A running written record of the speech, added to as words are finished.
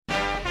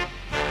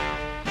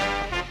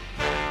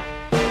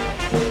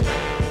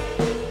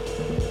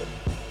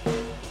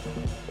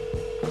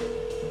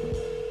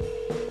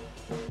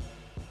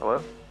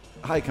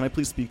Hi, can I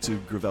please speak to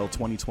Gravel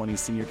 2020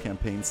 Senior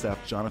Campaign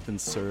Staff Jonathan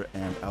Sir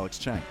and Alex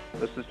Chang?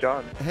 This is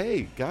John.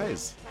 Hey,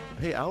 guys.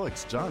 Hey,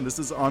 Alex, John. This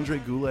is Andre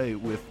Goulet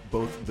with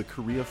both the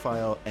Korea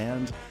File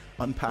and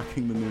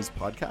Unpacking the News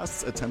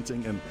podcasts,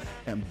 attempting an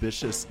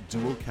ambitious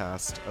dual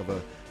cast of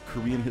a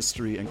Korean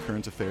history and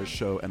current affairs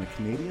show and a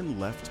Canadian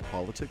left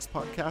politics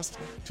podcast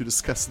to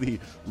discuss the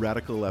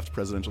radical left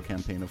presidential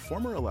campaign of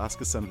former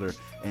Alaska Senator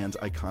and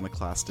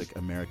iconoclastic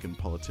American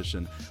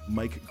politician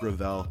Mike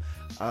Gravel.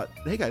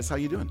 Hey guys, how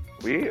you doing?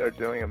 We are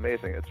doing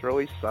amazing. It's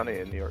really sunny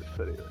in New York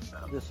City right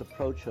now. This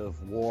approach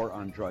of war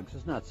on drugs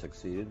has not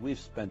succeeded. We've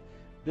spent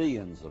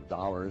billions of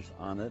dollars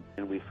on it.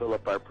 And we fill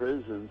up our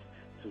prisons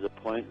to the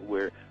point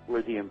where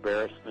we're the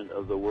embarrassment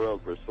of the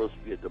world. We're supposed to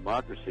be a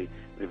democracy.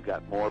 We've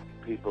got more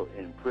people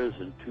in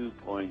prison,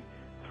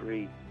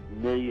 2.3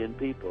 million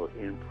people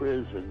in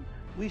prison.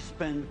 We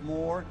spend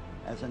more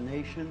as a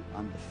nation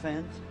on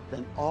defense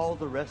than all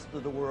the rest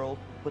of the world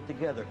put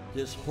together.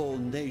 This whole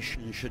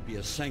nation should be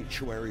a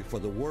sanctuary for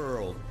the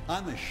world.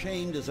 I'm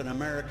ashamed as an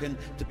American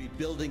to be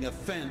building a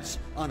fence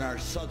on our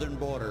southern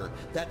border.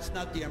 That's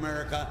not the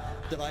America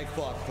that I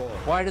fought for.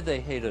 Why do they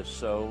hate us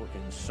so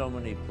in so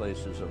many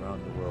places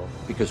around the world?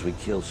 Because we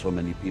kill so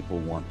many people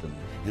wantonly.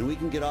 And we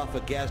can get off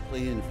of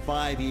gasoline in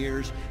 5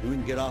 years, and we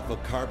can get off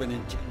of carbon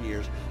in 10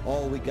 years.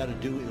 All we got to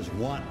do is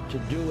want to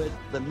do it.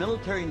 The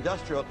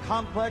military-industrial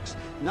complex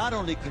not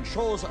only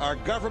controls our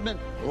government,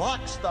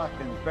 lock, stock,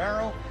 and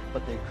barrel,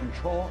 but they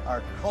control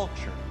our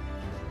culture.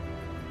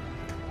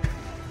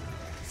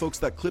 Folks,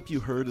 that clip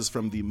you heard is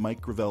from the Mike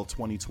Gravel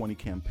 2020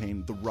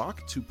 campaign, The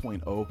Rock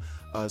 2.0,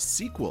 a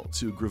sequel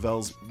to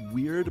Gravel's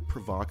weird,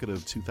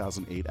 provocative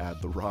 2008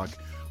 ad, The Rock,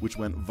 which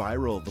went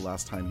viral the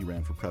last time he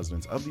ran for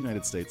president of the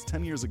United States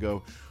 10 years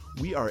ago.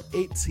 We are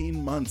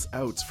 18 months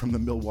out from the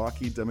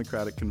Milwaukee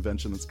Democratic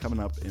Convention that's coming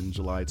up in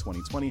July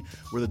 2020,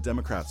 where the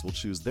Democrats will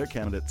choose their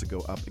candidate to go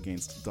up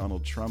against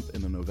Donald Trump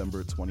in the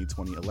November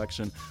 2020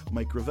 election.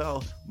 Mike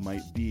Gravel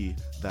might be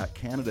that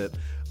candidate.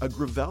 A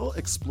Gravel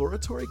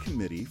exploratory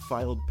committee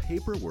filed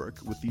paperwork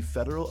with the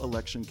Federal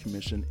Election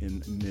Commission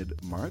in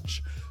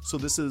mid-March. So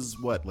this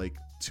is what, like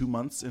 2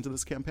 months into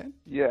this campaign?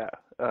 Yeah,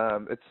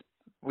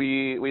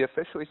 we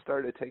officially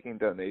started taking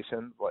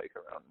donations like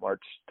around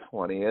March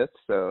 20th,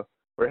 so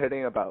we're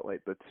hitting about like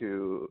the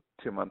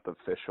two-month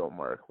official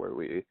mark where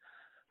we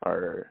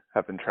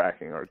have been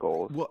tracking our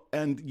goals. Well,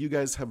 and you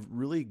guys have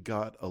really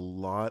got a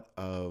lot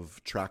of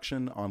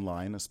traction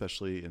online,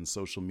 especially in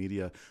social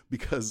media,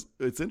 because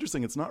it's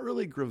interesting. It's not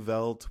really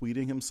Gravel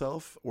tweeting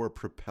himself or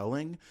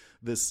propelling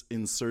this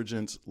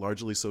insurgent,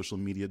 largely social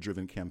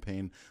media-driven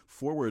campaign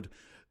forward.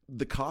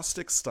 The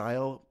caustic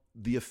style,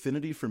 the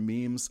affinity for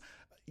memes,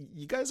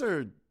 you guys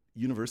are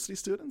university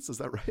students, is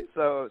that right?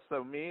 So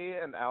me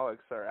and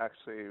Alex are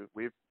actually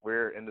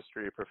we're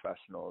industry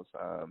professionals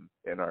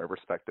in our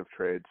respective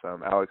trades.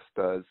 Alex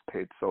does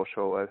paid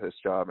social at his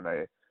job, and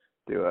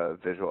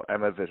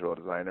I'm a visual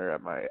designer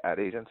at my ad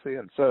agency.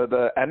 And so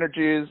the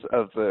energies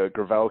of the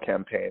Gravel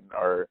campaign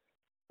are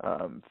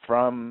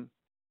from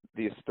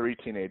these three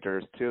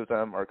teenagers. Two of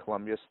them are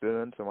Columbia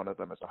students, and one of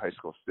them is a high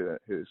school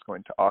student who's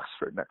going to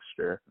Oxford next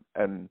year.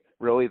 And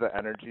really the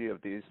energy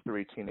of these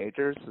three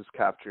teenagers has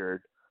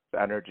captured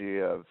the energy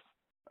of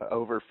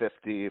over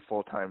 50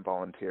 full-time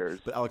volunteers.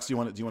 But Alex, do you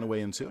want to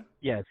weigh in too?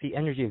 Yeah, it's the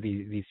energy of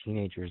these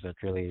teenagers that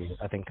really,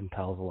 I think,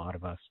 compels a lot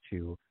of us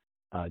to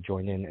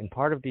join in. And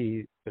part of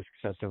the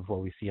success of what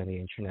we see on the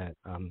internet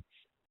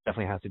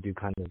definitely has to do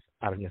kind of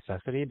out of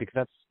necessity, because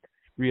that's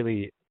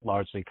really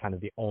largely kind of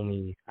the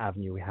only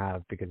avenue we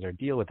have, because our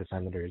deal with the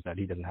senator is that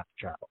he doesn't have to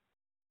travel.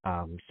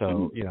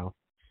 You know,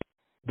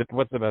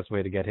 what's the best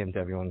way to get him to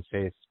everyone's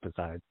face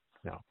besides,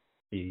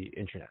 the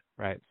internet,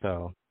 right?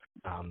 So,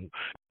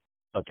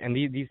 look, and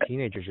these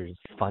teenagers are just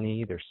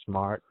funny, they're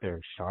smart, they're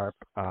sharp,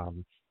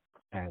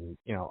 and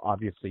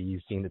obviously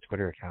you've seen the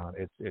Twitter account.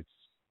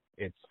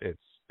 It's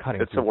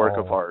cutting. It's a work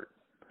of art.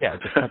 Yeah,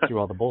 just cut through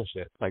all the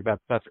bullshit. Like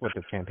that's what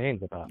this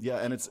campaign's about. Yeah,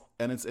 and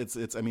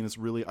it's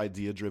really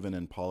idea driven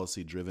and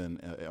policy driven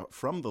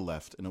from the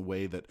left in a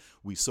way that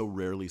we so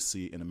rarely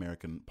see in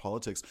American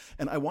politics.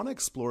 And I want to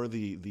explore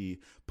the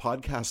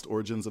podcast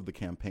origins of the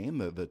campaign,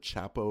 the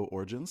Chapo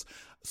origins.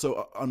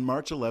 So on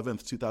March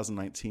 11th,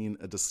 2019,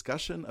 a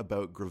discussion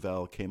about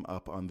Gravel came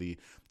up on the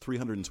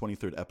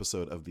 323rd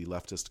episode of the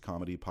leftist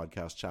comedy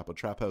podcast Chapo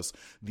Trap House.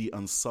 The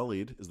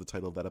Unsullied is the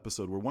title of that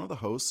episode, where one of the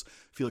hosts,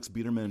 Felix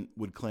Biederman,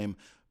 would claim,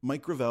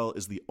 Mike Gravel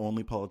is the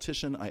only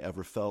politician I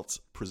ever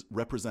felt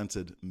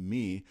represented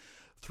me.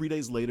 3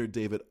 days later,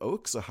 David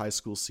Oakes, a high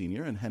school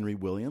senior, and Henry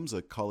Williams,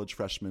 a college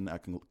freshman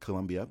at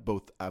Columbia,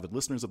 both avid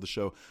listeners of the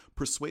show,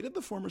 persuaded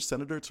the former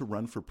senator to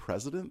run for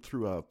president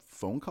through a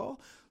phone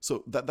call.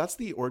 So that's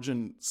the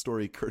origin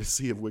story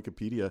courtesy of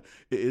Wikipedia.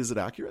 Is it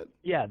accurate?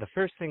 Yeah, the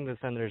first thing the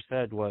senator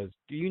said was,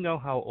 "Do you know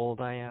how old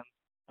I am?"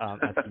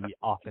 As he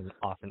often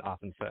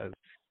says.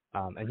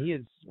 And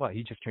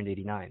he just turned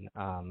 89.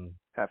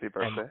 Happy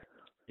birthday.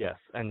 Yes,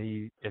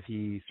 and if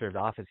he served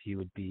office, he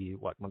would be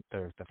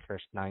the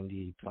first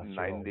 90 plus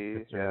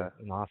 90,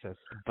 in office.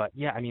 But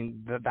yeah, I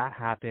mean that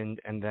happened,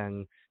 and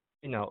then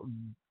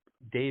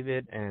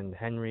David and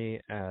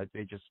Henry,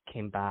 they just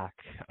came back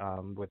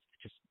with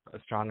just a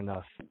strong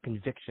enough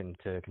conviction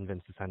to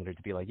convince the senator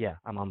to be like, yeah,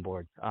 I'm on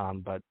board.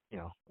 But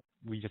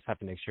we just have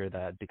to make sure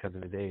that because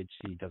of his age,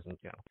 he doesn't,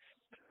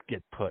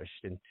 get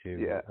pushed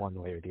into one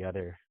way or the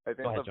other. I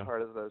think the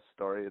part of the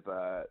story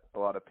that a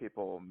lot of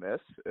people miss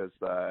is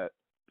that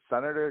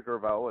Senator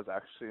Gravel was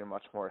actually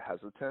much more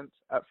hesitant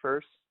at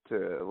first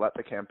to let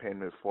the campaign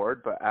move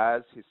forward, but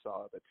as he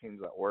saw the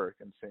teams at work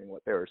and seeing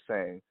what they were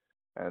saying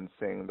and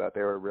seeing that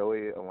they were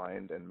really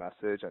aligned in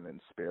message and in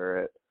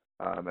spirit,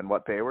 and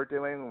what they were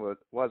doing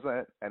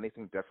wasn't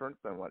anything different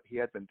than what he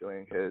had been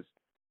doing his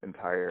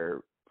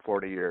entire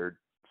 40-year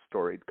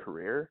storied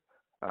career.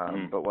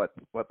 But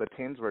what the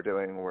teens were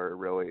doing were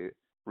really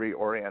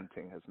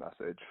reorienting his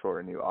message for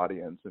a new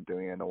audience and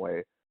doing it in a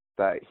way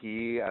that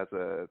he, as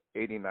a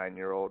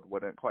 89-year-old,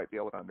 wouldn't quite be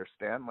able to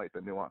understand, like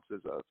the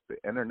nuances of the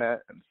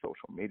internet and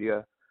social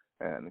media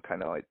and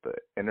kind of like the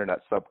internet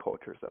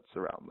subcultures that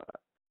surround that.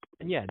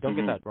 And yeah, don't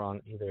get that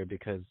wrong either,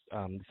 because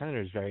the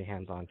senator is very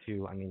hands-on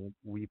too. I mean,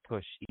 we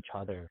push each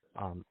other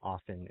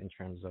often in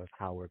terms of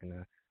how we're going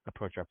to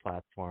approach our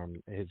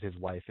platform. His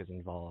wife is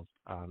involved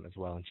as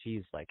well, and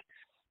she's like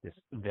this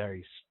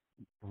very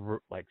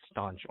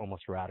staunch,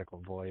 almost radical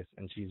voice,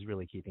 and she's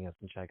really keeping us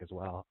in check as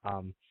well.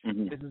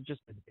 This is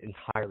just an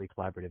entirely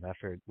collaborative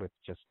effort with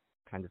just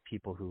kind of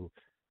people who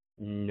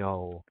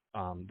know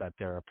that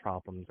there are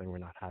problems and we're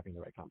not having the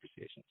right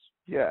conversations.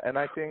 Yeah, and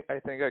I think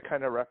it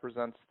kind of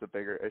represents the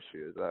bigger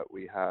issue that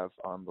we have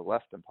on the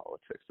left in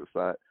politics, is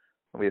that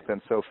we've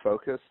been so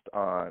focused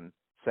on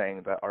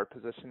saying that our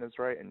position is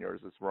right and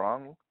yours is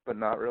wrong, but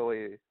not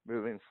really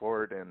moving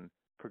forward in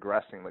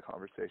progressing the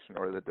conversation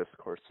or the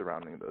discourse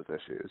surrounding those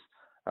issues.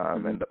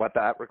 And what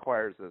that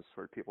requires is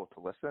for people to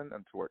listen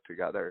and to work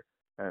together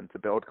and to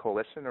build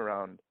coalition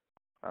around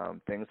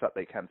things that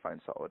they can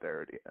find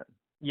solidarity in.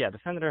 Yeah, the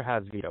senator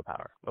has veto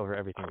power over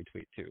everything we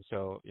tweet too.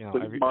 So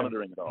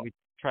monitoring it all. We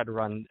try to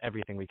run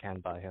everything we can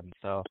by him.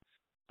 So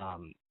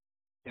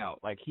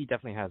like he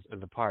definitely has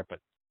the part, but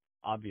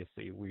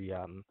obviously we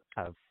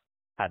have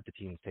had the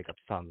teams take up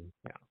some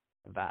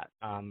of that.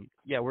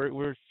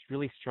 We're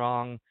really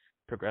strong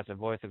progressive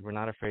voices. We're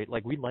not afraid.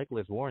 Like, we like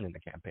Liz Warren in the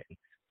campaign,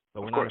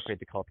 but we're not afraid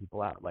to call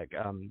people out. Like,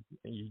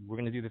 we're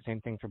going to do the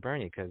same thing for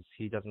Bernie, because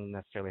he doesn't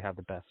necessarily have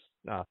the best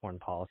foreign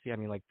policy. I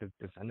mean, like, the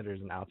senator's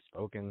been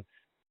outspoken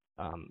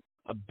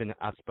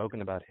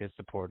about his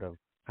support of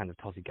kind of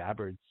Tulsi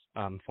Gabbard's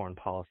foreign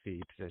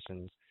policy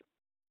positions.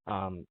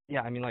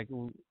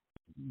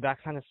 That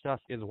kind of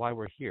stuff is why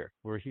we're here.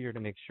 We're here to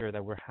make sure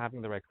that we're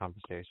having the right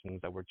conversations,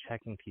 that we're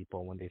checking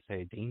people when they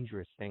say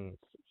dangerous things,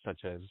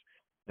 such as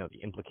the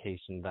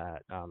implication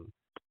that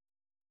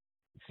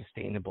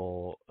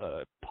sustainable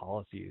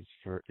policies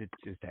is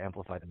to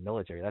amplify the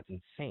military. That's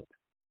insane.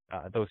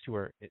 Those two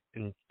are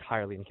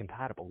entirely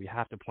incompatible. We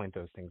have to point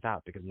those things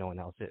out because no one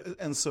else is.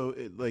 And so,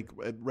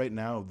 right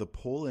now, the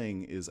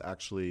polling is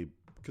actually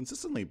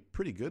consistently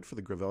pretty good for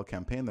the Gravel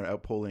campaign. They're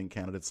outpolling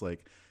candidates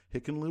like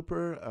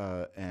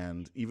Hickenlooper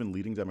and even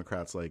leading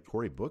Democrats like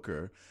Cory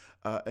Booker,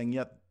 and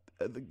yet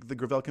the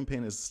Gravel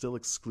campaign is still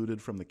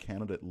excluded from the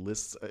candidate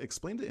lists.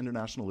 Explain to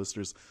international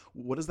listeners,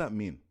 what does that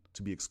mean,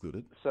 to be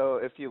excluded? So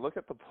if you look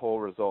at the poll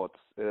results,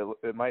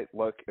 it might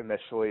look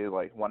initially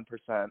like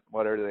 1%.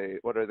 What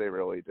are they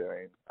really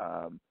doing?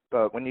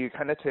 But when you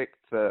kind of take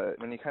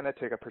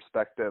a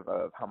perspective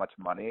of how much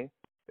money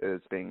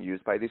is being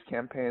used by these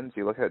campaigns,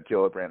 you look at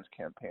Gillibrand's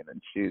campaign,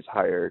 and she's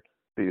hired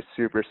these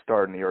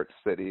superstar New York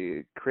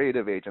City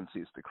creative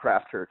agencies to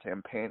craft her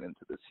campaign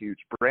into this huge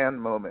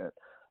brand moment.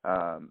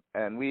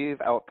 And we've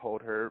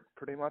outpolled her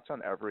pretty much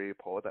on every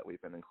poll that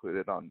we've been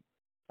included on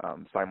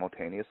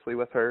simultaneously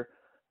with her.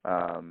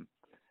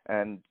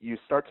 And you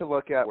start to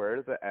look at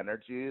where the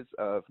energies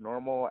of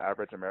normal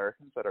average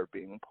Americans that are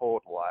being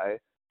polled lie,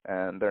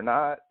 and they're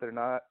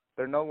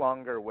no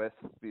longer with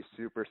these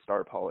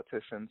superstar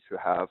politicians who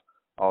have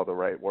all the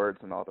right words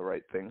and all the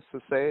right things to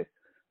say.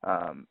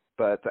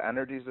 But the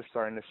energies are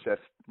starting to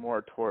shift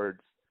more towards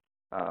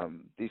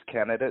these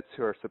candidates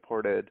who are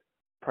supported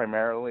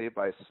primarily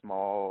by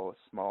small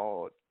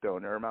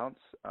donor amounts,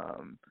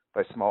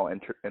 by small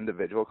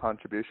individual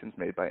contributions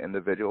made by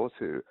individuals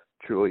who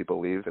truly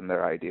believe in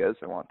their ideas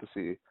and want to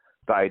see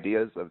the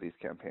ideas of these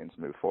campaigns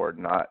move forward,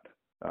 not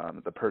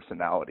the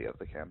personality of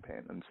the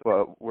campaign. And so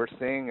what we're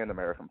seeing in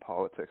American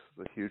politics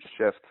is a huge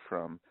shift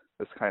from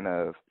this kind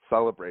of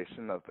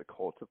celebration of the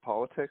cult of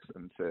politics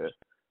into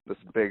this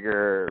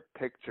bigger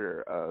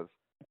picture of,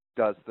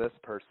 does this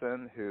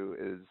person who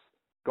is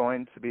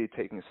going to be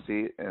taking a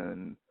seat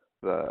in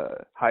the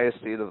highest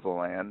seat of the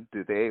land,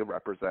 do they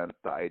represent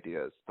the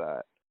ideas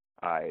that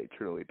I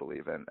truly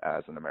believe in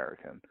as an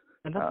American?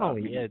 And that's not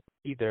only it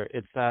either.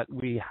 It's that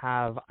we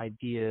have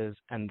ideas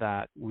and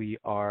that we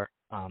are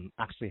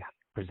actually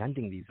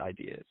presenting these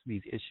ideas,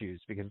 these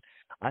issues. Because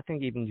I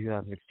think even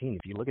 2016,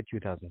 if you look at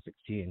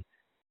 2016,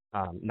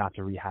 not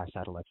to rehash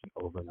that election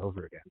over and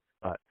over again,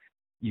 but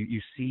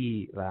you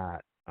see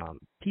that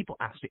people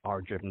actually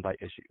are driven by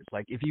issues.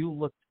 Like, if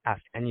you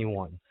ask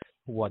anyone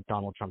what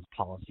Donald Trump's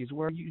policies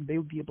were, they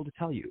would be able to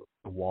tell you.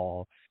 The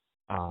wall,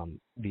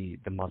 the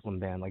Muslim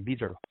ban, like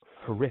these are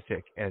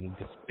horrific and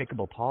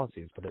despicable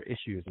policies, but they're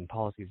issues and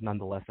policies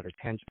nonetheless that are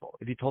tangible.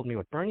 If you told me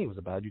what Bernie was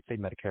about, you'd say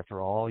Medicare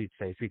for all, you'd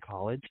say free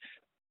college.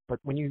 But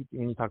when you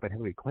talk about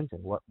Hillary Clinton,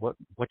 what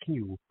can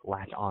you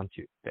latch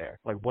onto there?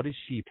 Like, what is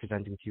she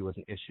presenting to you as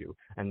an issue?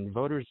 And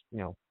voters,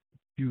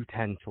 do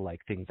tend to like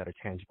things that are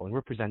tangible, and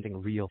we're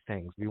presenting real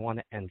things. We want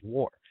to end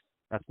war.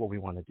 That's what we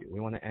want to do.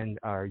 We want to end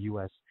our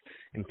U.S.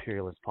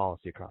 imperialist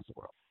policy across the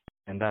world,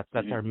 and that's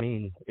our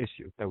main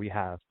issue that we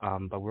have.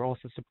 But we're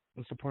also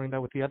supporting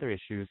that with the other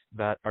issues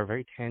that are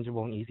very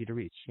tangible and easy to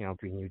reach.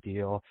 Green New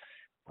Deal,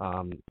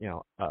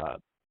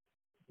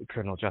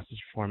 criminal justice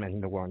reform,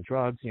 ending the war on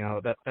drugs.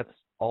 That's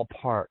all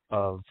part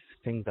of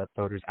things that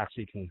voters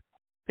actually can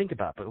think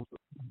about. But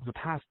the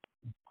past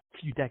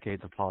few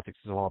decades of politics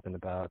has all been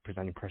about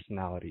presenting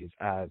personalities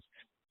as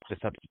the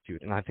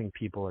substitute, and I think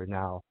people are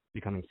now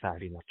becoming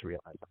savvy enough to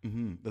realize that.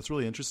 Mm-hmm. That's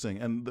really interesting.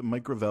 And the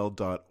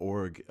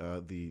MikeGravel.org,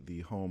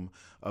 the home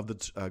of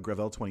the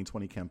Gravel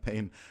 2020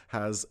 campaign,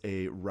 has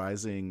a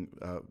rising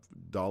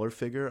dollar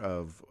figure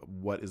of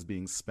what is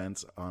being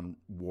spent on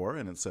war,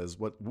 and it says,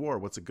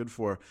 what's it good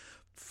for?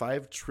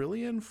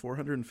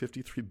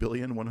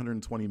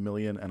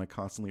 $5,453,120,000,000, and a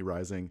constantly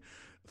rising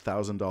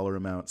 $1,000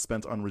 amount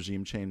spent on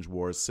regime change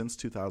wars since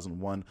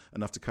 2001,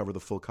 enough to cover the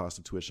full cost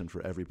of tuition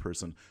for every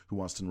person who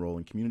wants to enroll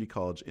in community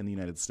college in the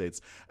United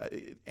States.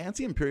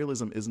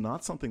 Anti-imperialism is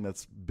not something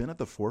that's been at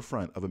the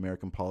forefront of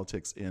American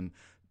politics in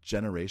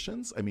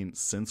generations. I mean,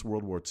 since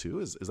World War II.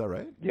 Is that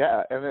right?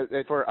 Yeah, and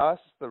for us,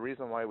 the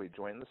reason why we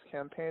joined this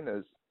campaign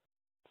is,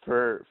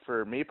 for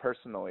me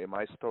personally,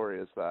 my story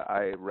is that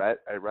I read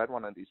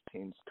one of these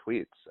teens'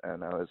 tweets,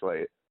 and I was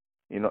like,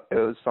 it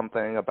was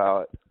something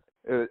about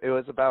it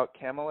was about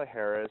Kamala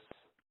Harris.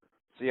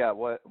 So yeah,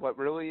 what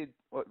really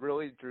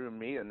drew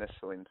me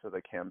initially into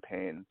the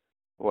campaign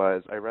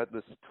was I read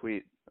this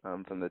tweet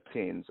from the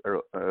teens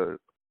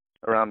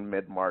around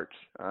mid-March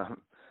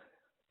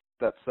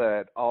that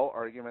said, all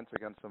arguments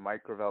against the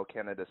Mike Gravel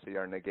candidacy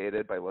are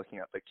negated by looking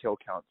at the kill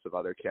counts of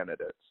other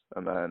candidates.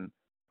 And then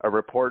a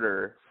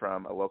reporter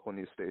from a local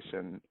news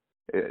station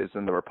is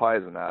in the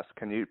replies and asks,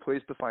 can you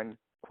please define,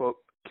 quote,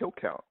 kill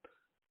count?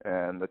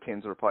 And the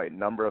teens replied,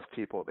 number of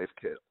people they've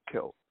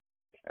killed.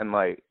 And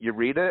like, you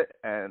read it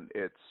and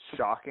it's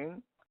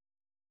shocking,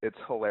 it's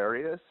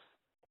hilarious,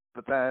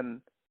 but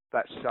then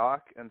that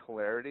shock and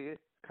hilarity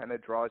kind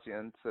of draws you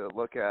in to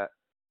look at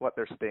what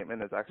their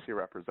statement is actually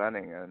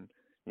representing. And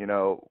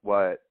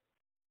what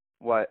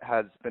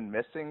has been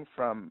missing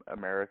from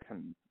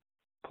American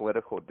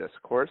political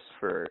discourse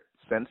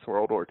since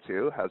World War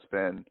II has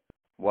been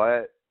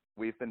what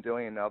we've been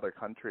doing in other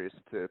countries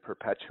to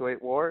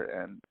perpetuate war,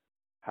 and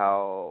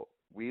how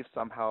we've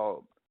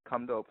somehow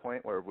come to a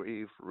point where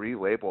we've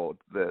relabeled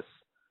this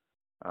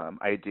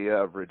idea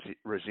of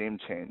regime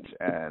change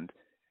and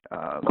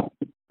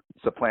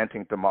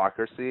supplanting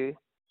democracy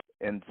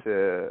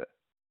into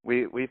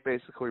we've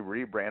basically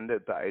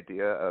rebranded the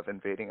idea of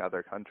invading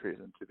other countries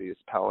into these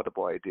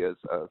palatable ideas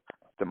of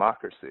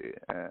democracy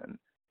and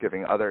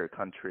giving other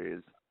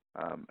countries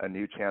a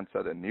new chance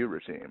at a new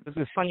regime. This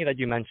is funny that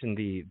you mentioned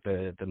the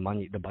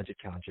budget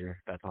counter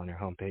that's on your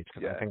homepage,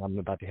 because I think I'm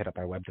about to hit up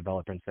our web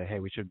developer and say, hey,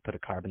 we should put a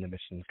carbon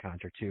emissions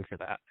counter too for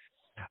that.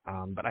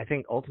 But I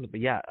think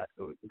ultimately, I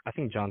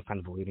think John's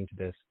kind of alluding to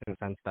this in the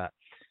sense that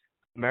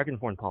American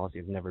foreign policy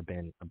has never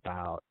been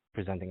about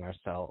presenting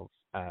ourselves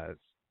as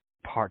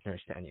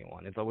partners to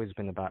anyone. It's always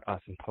been about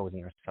us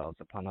imposing ourselves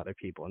upon other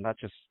people, and that's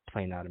just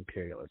plain out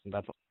imperialism.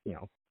 That's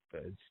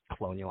it's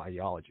colonial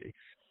ideology,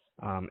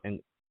 and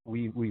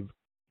we've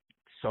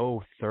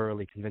so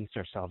thoroughly convinced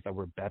ourselves that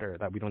we're better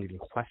that we don't even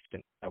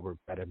question that we're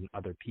better than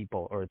other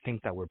people, or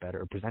think that we're better,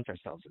 or present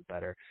ourselves as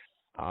better,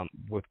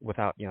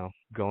 without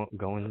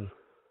going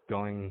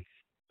to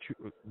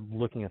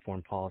looking at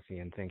foreign policy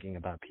and thinking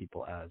about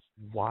people as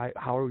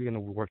how are we going to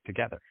work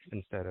together,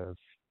 instead of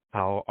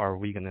how are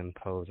we going to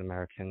impose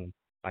American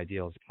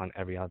ideals upon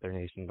every other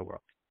nation in the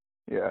world.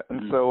 Yeah,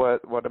 and so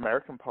what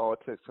American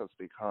politics has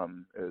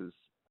become is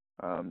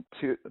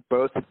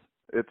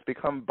it's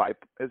become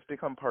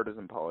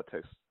partisan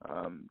politics,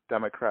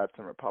 Democrats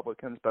and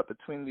Republicans, but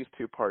between these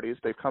two parties,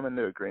 they've come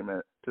into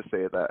agreement to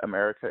say that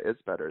America is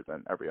better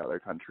than every other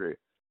country,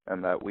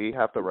 and that we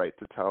have the right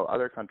to tell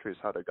other countries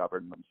how to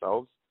govern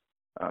themselves,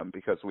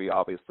 because we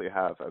obviously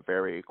have a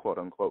very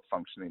quote-unquote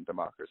functioning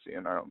democracy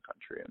in our own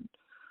country.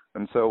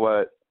 And so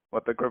what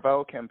the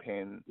Gravel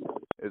campaign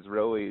is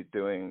really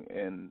doing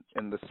in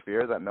the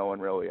sphere that no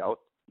one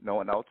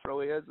else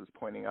really is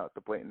pointing out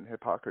the blatant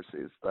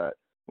hypocrisies that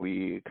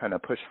we kind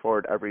of push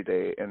forward every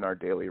day in our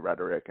daily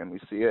rhetoric. And we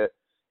see it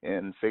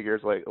in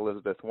figures like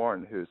Elizabeth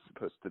Warren, who's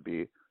supposed to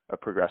be a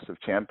progressive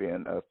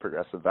champion of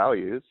progressive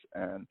values,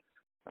 and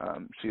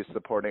she's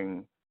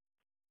supporting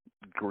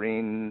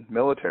green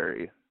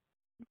military,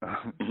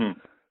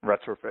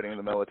 retrofitting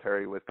the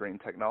military with green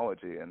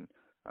technology, and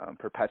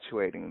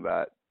perpetuating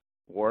that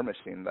war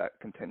machine that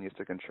continues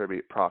to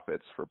contribute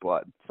profits for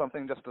blood.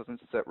 Something just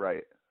doesn't sit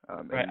right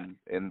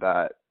in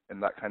in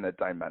that kind of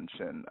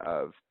dimension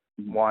of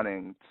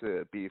wanting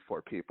to be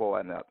for people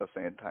and at the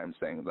same time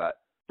saying that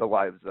the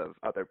lives of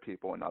other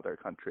people in other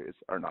countries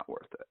are not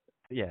worth it.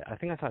 Yeah, I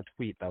think I saw a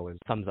tweet that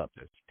sums up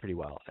this pretty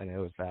well, and it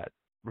was that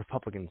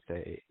Republicans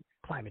say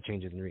climate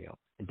change isn't real,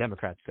 and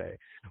Democrats say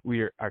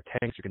our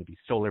tanks are going to be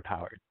solar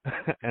powered,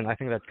 and I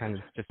think that kind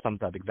of just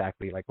sums up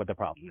exactly like what the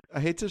problem is.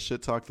 I hate to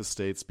shit talk the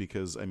States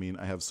because I mean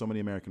I have so many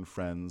American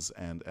friends,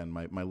 and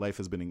my life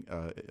has been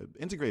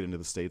integrated into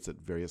the States at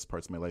various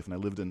parts of my life, and I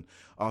lived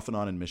off and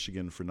on in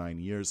Michigan for 9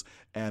 years,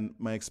 and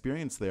my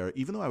experience there,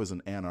 even though I was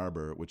in Ann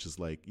Arbor, which is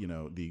like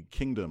the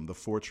kingdom, the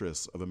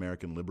fortress of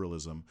American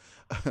liberalism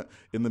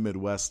in the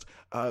Midwest,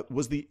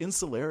 was the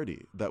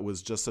insularity that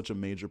was just such a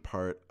major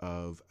part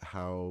of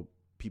how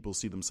people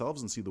see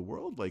themselves and see the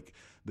world, like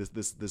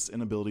this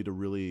inability to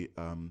really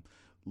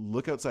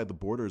look outside the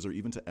borders or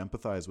even to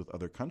empathize with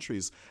other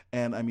countries.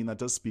 And I mean, that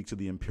does speak to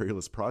the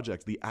imperialist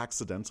project, the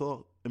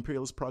accidental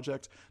imperialist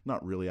project,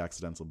 not really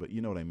accidental, but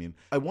you know what I mean.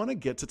 I want to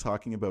get to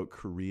talking about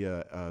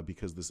Korea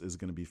because this is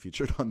going to be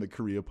featured on the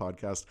Korea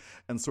podcast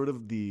and sort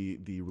of the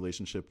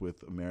relationship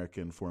with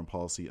American foreign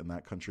policy in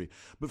that country.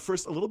 But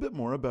first, a little bit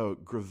more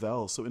about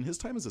Gravel. So in his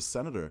time as a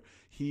senator,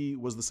 he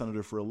was the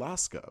senator for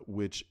Alaska,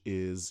 which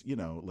is,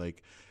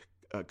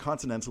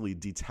 continentally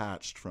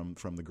detached from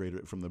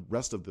the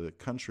rest of the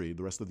country,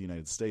 the rest of the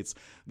United States.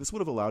 This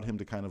would have allowed him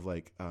to kind of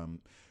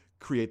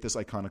create this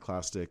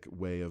iconoclastic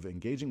way of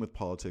engaging with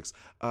politics.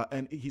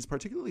 And he's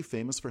particularly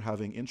famous for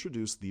having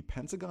introduced the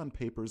Pentagon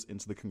Papers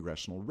into the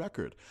congressional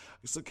record.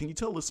 So can you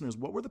tell listeners,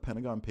 what were the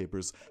Pentagon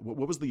Papers?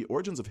 What was the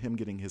origins of him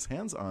getting his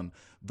hands on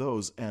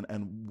those?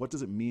 And what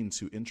does it mean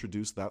to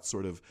introduce that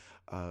sort of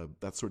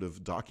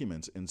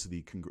document into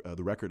the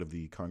record of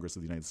the Congress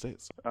of the United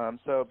States?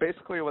 So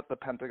basically what the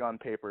Pentagon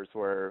Papers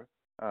were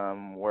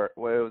it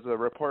was a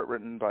report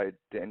written by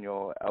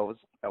Daniel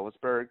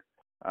Ellsberg,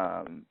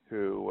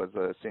 who was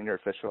a senior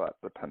official at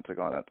the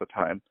Pentagon at the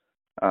time,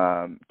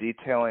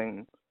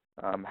 detailing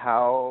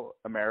how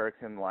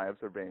American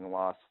lives are being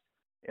lost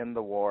in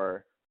the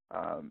war,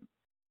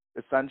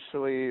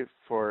 essentially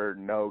for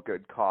no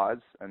good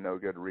cause and no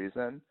good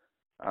reason,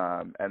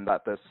 and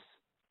that this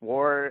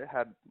war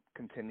had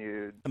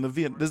continued. And this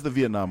is the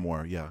Vietnam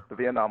War, yeah. The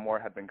Vietnam War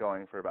had been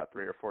going for about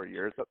 3 or 4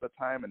 years at the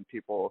time, and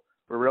the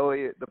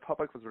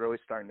public was really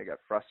starting to get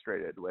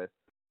frustrated with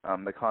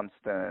the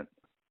constant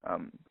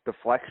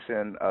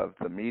deflection of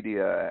the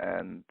media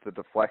and the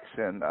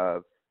deflection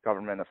of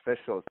government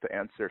officials to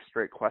answer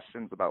straight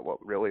questions about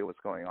what really was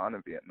going on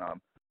in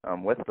Vietnam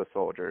with the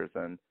soldiers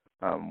and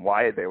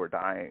why they were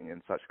dying in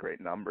such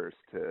great numbers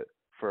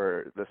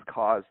for this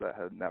cause that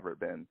had never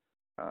been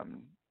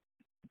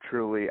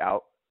truly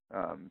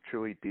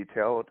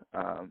detailed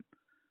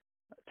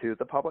to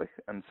the public.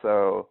 And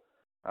so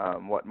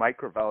what Mike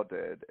Gravel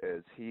did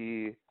is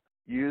he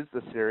used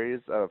a series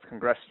of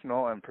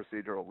congressional and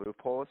procedural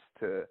loopholes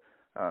to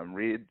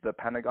read the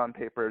Pentagon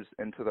Papers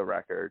into the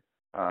record.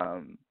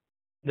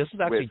 This was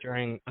actually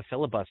during a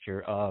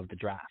filibuster of the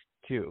draft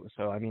too.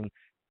 So I mean,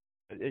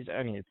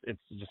 it's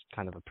just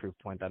kind of a proof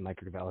point that Mike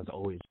Gravel has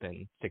always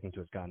been sticking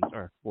to his guns.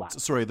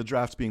 Sorry, the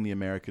draft being the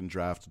American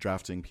draft,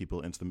 drafting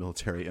people into the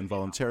military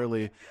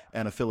involuntarily,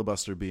 and a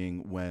filibuster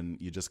being when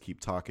you just keep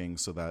talking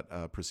so that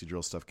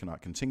procedural stuff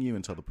cannot continue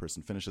until the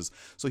person finishes.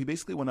 So he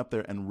basically went up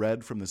there and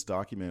read from this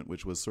document,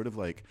 which was sort of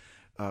like,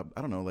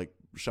 like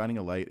shining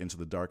a light into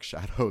the dark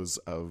shadows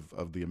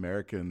of the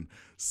American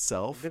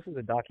self. This is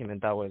a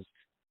document that was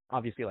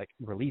obviously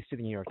released to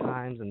the New York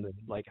Times and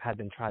had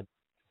been tried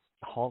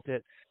to halt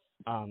it.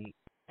 I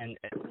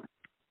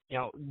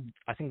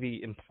think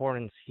the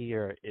importance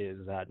here is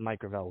that Mike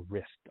Gravel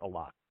risked a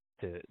lot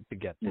to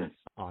get this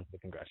onto the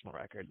congressional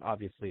record.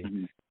 Obviously,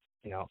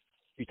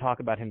 you talk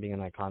about him being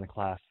an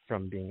iconoclast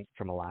from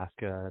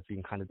Alaska,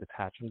 being kind of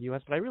detached from the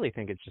U.S., but I really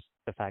think it's just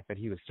the fact that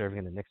he was serving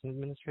in the Nixon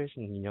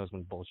administration and he knows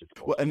when bullshit's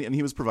bullshit. Well, and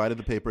he was provided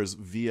the papers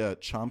via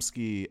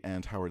Chomsky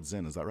and Howard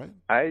Zinn. Is that right?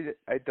 I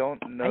don't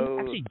know.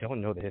 I actually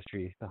don't know the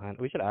history behind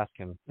it. We should ask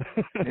him.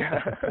 Yeah.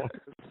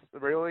 The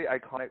really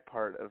iconic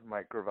part of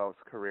Mike Gravel's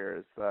career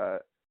is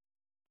that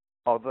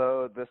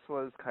although this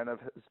was kind of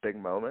his big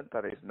moment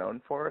that he's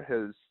known for,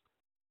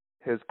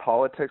 his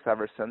politics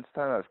ever since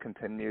then have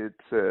continued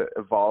to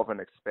evolve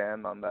and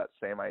expand on that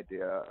same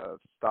idea of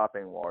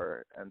stopping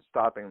war and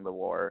stopping the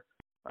war,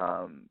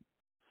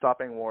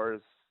 stopping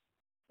wars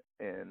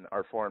in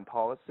our foreign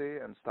policy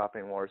and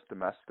stopping wars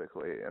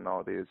domestically and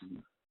all these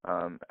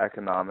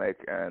economic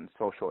and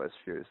social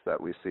issues that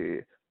we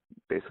see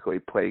basically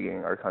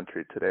plaguing our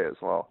country today as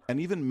well. And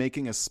even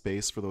making a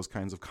space for those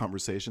kinds of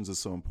conversations is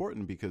so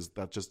important because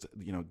that just,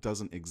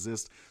 doesn't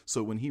exist.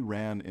 So when he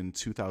ran in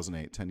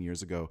 2008, 10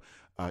 years ago,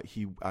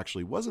 he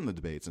actually was in the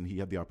debates and he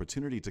had the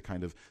opportunity to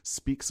kind of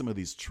speak some of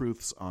these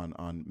truths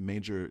on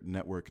major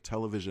network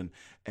television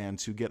and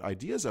to get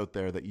ideas out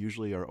there that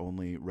usually are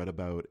only read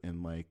about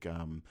in the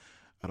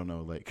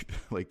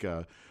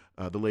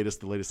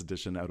latest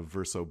edition out of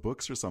Verso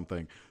Books or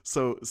something.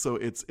 So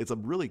it's a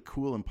really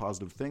cool and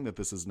positive thing that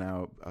this is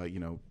now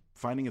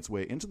finding its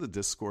way into the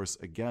discourse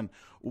again.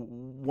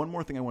 One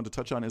more thing I want to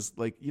touch on is,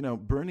 like,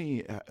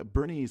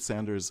 Bernie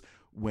Sanders,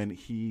 when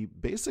he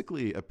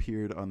basically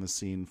appeared on the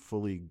scene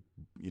fully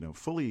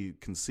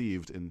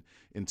conceived in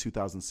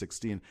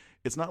 2016,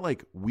 it's not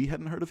like we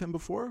hadn't heard of him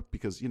before,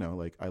 because,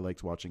 like, I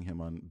liked watching him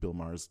on Bill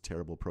Maher's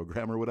terrible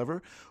program or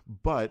whatever,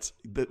 but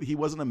that he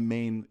wasn't a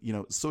main,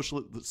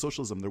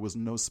 socialism. There was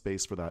no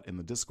space for that in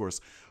the discourse.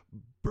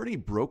 Bernie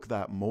broke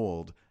that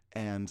mold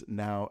and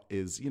now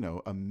is,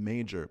 a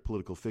major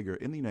political figure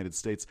in the United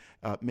States,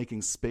 making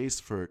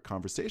space for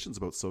conversations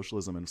about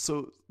socialism. And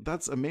so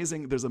that's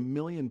amazing. There's 1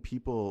 million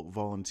people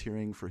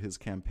volunteering for his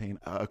campaign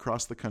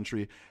across the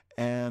country.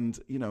 And,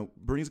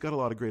 Bernie's got a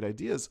lot of great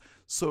ideas.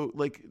 So,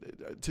 like,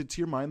 to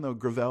your mind, though,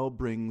 Gravel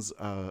brings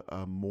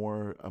a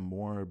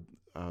more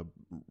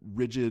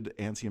rigid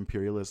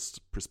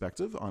anti-imperialist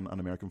perspective on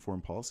American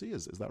foreign policy.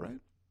 Is that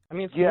right? I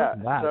mean, it's yeah.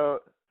 not that.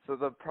 So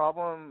the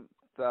problem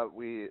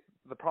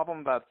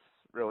that's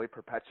really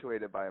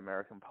perpetuated by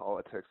American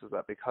politics is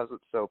that because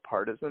it's so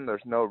partisan,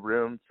 there's no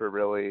room for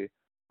really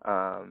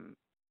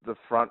the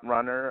front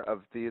runner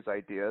of these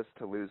ideas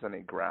to lose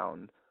any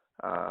ground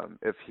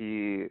if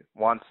he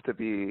wants to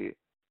be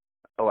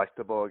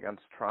electable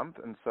against Trump.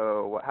 And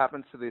so what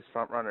happens to these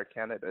front runner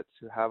candidates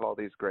who have all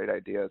these great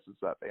ideas is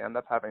that they end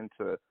up having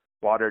to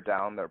water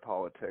down their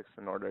politics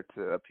in order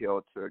to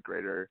appeal to a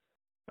greater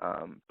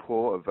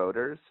pool of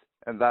voters.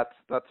 And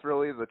that's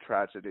really the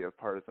tragedy of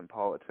partisan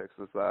politics,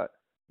 is that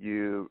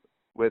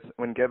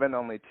when given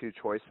only two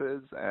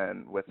choices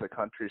and with the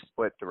country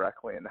split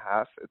directly in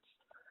half,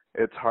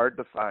 it's hard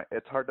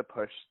to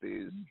push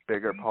these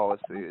bigger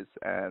policies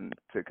and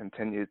to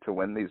continue to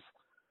win these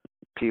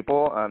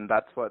people.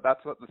 That's what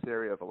the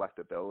theory of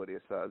electability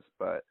says.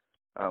 But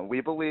we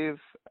believe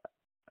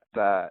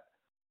that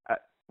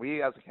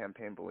we as a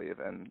campaign believe,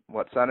 and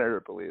what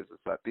Senator believes, is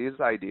that these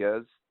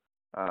ideas,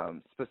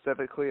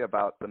 specifically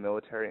about the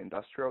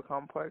military-industrial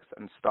complex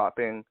and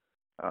stopping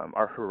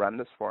our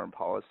horrendous foreign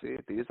policy,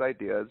 these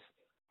ideas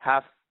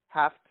have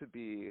to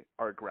be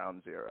our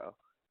ground zero.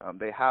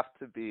 They have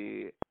to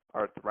be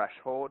our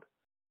threshold.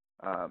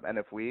 And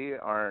if we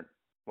aren't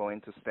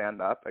willing to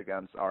stand up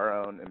against our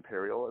own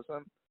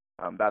imperialism,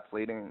 that's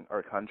leading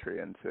our country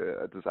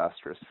into a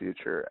disastrous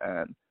future.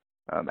 And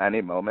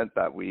any moment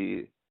that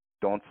we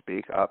don't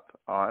speak up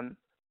on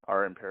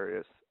our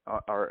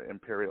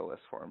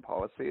imperialist foreign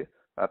policy,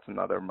 that's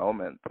another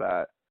moment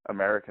that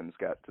Americans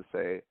get to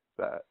say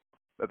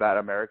that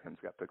Americans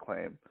get to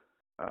claim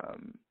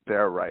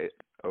their right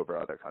over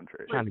other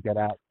countries. Trying to get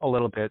at a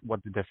little bit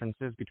what the difference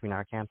is between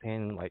our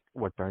campaign and, like,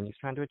 what Bernie's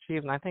trying to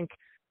achieve. And I think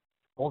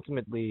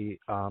ultimately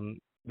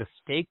the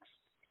stakes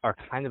are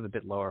kind of a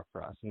bit lower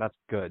for us, and that's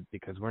good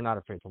because we're not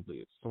afraid to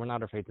lose. So we're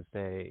not afraid to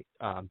say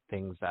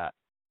things that,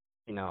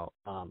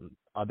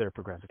 other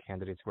progressive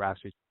candidates who are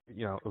actually,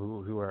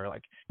 who are,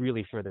 like,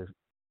 really further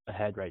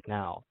ahead right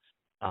now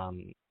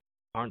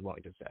aren't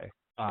willing to say.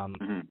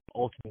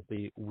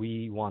 Ultimately,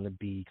 we want to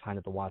be kind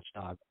of the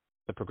watchdog,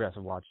 the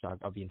progressive watchdog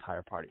of the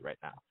entire party right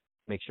now.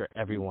 Make sure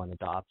everyone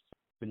adopts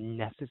the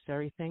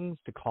necessary things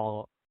to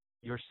call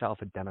yourself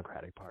a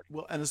Democratic Party.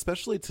 Well, and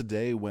especially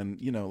today when,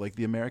 like,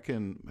 the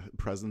American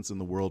presence in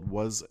the world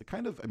was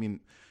kind of,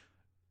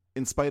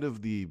 in spite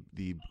of the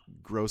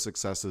gross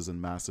excesses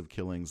and massive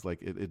killings,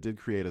 like, it did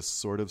create a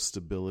sort of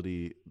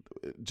stability,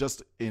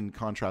 just in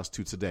contrast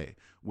to today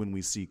when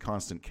we see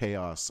constant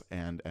chaos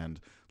and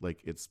like,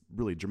 it's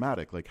really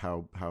dramatic, like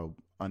how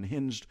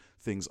unhinged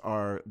things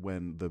are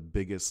when the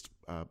biggest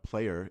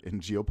player in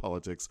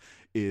geopolitics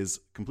is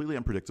completely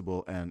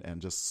unpredictable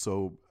and just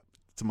so,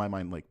 to my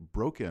mind, like,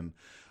 broken.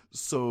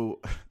 So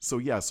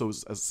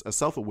a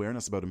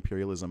self-awareness about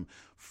imperialism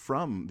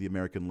from the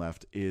American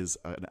left is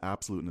an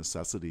absolute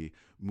necessity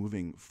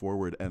moving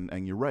forward.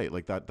 And you're right,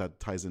 like, that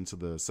ties into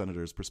the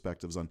senator's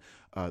perspectives on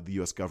the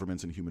U.S.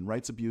 government and human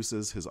rights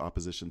abuses, his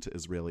opposition to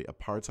Israeli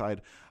apartheid.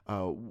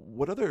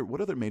 What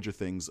other major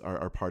things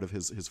are part of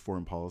his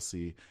foreign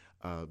policy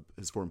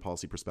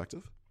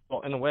perspective?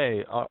 Well, in a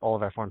way, all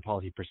of our foreign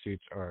policy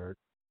pursuits are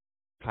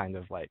kind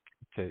of like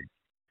to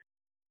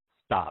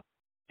stop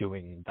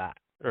doing that,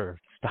 or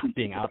stop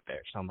being out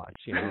there so much,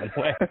 in a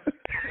way.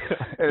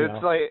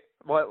 It's like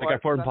what our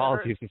foreign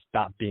policy is to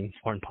stop being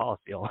foreign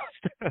policy almost.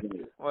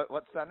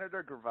 what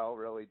Senator Gravel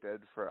really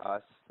did for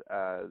us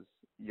as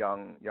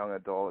young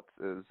adults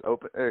is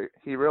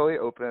he really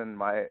opened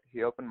my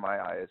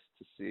eyes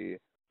to see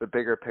the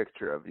bigger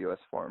picture of U.S.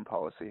 foreign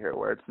policy here,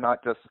 where it's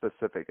not just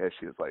specific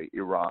issues like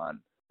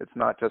Iran, it's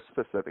not just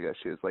specific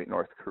issues like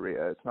North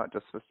Korea, it's not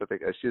just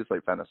specific issues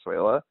like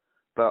Venezuela.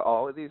 But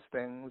all of these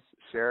things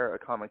share a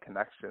common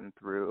connection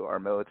through our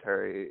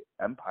military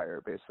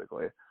empire,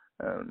 basically.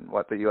 And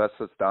what the U.S.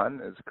 has done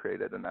is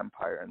created an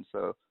empire. And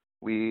so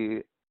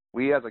we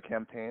as a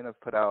campaign have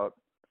put out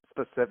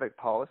specific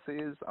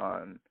policies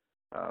on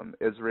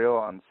Israel,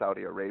 on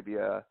Saudi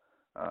Arabia,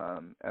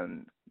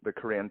 and the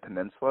Korean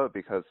Peninsula,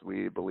 because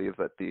we believe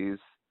that these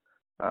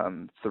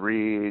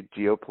three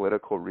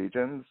geopolitical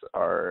regions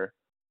are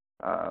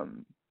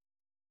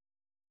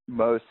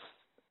most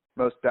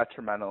most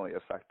detrimentally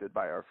affected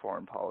by our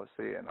foreign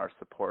policy and our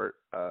support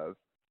of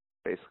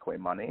basically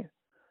money.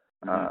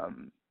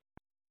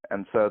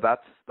 And so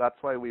that's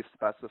why we've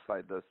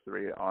specified those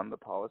three on the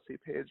policy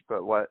page.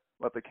 But what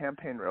the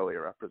campaign really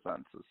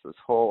represents is this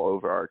whole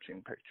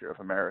overarching picture of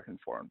American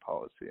foreign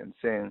policy, and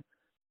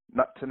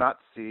not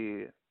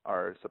see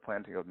our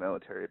supplanting of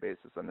military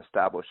bases and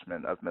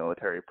establishment of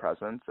military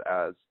presence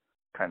as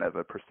kind of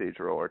a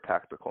procedural or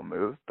tactical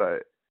move,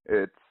 but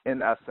it's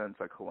in essence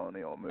a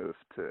colonial move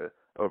to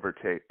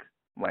overtake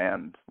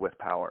land with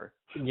power.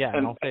 Yeah,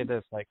 and I'll say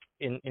this, like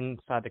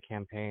inside the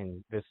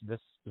campaign, this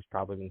has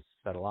probably been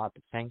said a lot,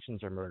 but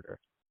sanctions are murder.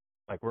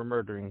 Like, we're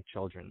murdering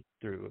children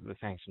through the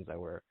sanctions that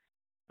we're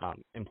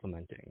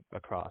implementing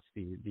across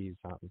these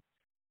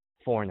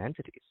foreign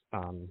entities.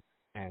 And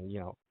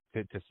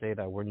to say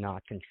that we're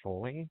not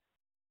controlling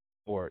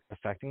or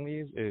affecting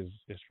these is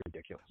just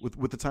ridiculous.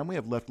 With the time we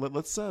have left,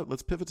 let's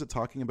pivot to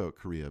talking about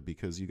Korea,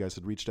 because you guys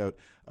had reached out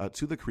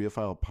to the Korea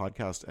File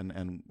podcast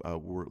and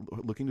were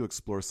looking to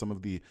explore some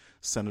of the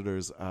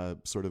senators'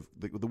 sort of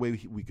the way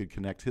we could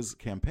connect his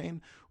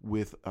campaign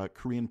with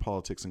Korean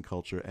politics and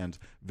culture and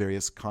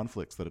various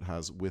conflicts that it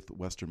has with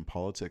Western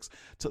politics.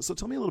 So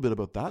tell me a little bit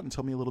about that, and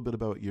tell me a little bit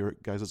about your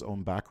guys'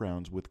 own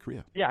background with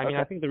Korea. Yeah, I mean,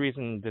 I think the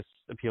reason this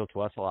appealed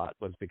to us a lot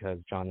was because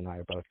John and I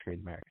are both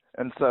Korean American.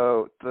 And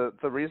so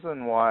the reason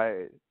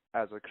why,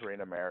 as a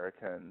Korean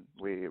American,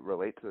 we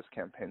relate to this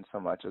campaign so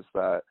much is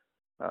that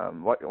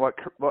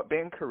what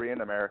being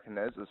Korean American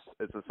is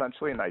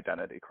essentially an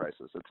identity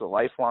crisis. It's a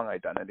lifelong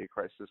identity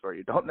crisis where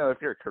you don't know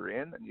if you're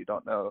Korean and you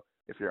don't know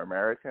if you're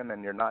American,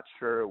 and you're not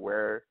sure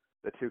where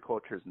the two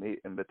cultures meet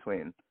in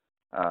between.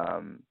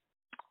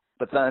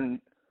 But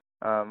then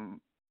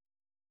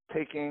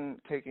taking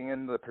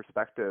in the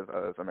perspective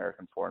of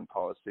American foreign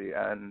policy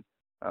and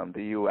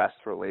the U.S.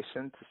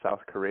 relation to South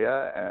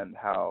Korea, and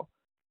how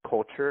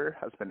culture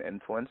has been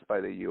influenced by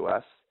the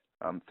U.S.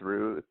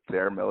 Through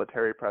their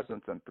military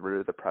presence and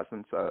through the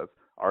presence of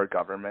our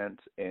government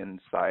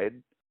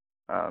inside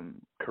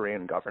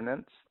Korean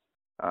governance,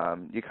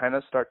 you kind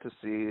of start to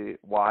see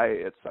why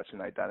it's such an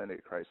identity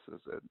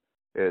crisis.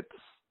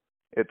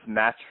 It's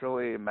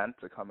naturally meant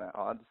to come at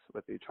odds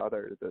with each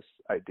other, this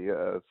idea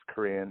of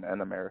Korean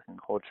and American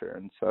culture.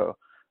 And so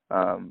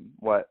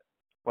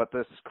what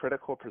this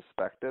critical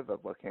perspective of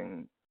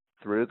looking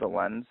through the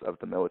lens of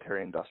the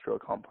military-industrial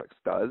complex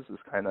does is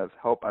kind of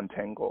help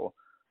untangle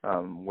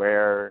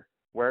where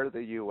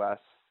the U.S.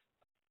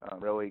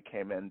 Really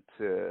came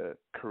into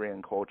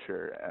Korean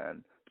culture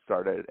and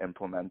started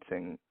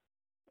implementing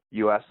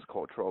U.S.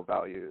 cultural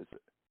values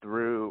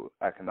through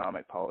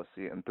economic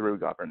policy and through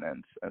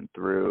governance and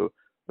through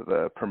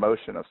the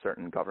promotion of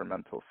certain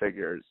governmental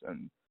figures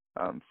and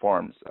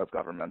forms of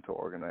governmental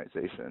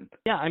organization.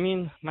 Yeah, I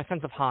mean, my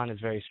sense of Han is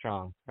very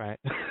strong, right?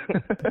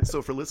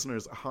 So for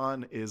listeners,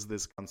 Han is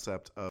this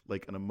concept of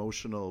like an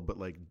emotional, but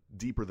like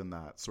deeper than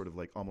that, sort of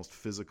like almost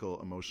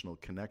physical, emotional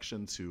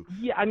connection to.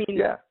 Yeah, I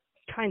mean,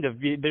 kind of.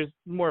 There's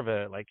more of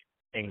a like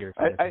anger.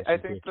 I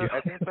think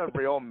the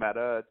real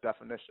meta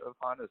definition of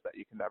Han is that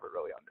you can never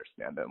really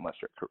understand it unless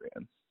you're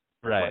Korean.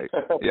 Right.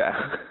 Like,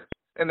 yeah.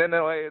 And in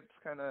a way, it's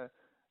kind of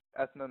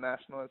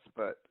ethno-nationalist,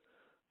 but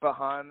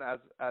Han as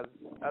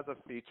a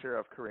feature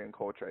of Korean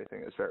culture, I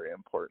think, is very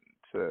important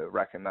to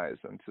recognize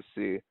and to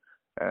see.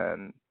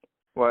 And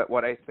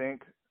what I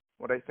think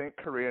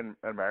Korean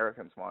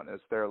Americans want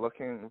is they're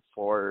looking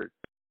forward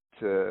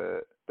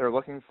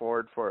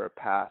for a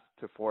path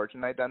to forge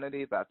an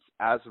identity that's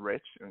as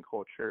rich in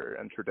culture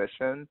and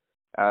tradition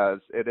as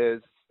it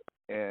is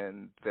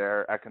in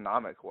their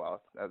economic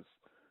wealth. As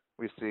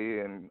we see,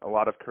 in a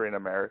lot of Korean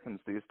Americans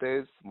these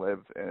days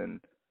live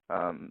in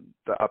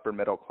the upper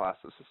middle class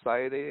of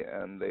society,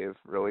 and they've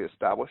really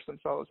established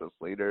themselves as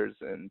leaders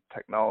in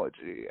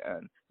technology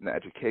and in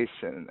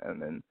education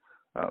and in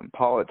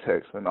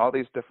politics and all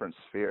these different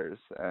spheres.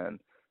 And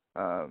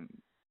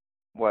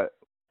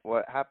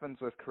what happens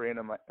with Korean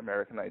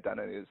American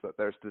identity is that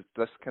there's this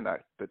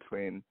disconnect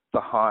between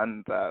the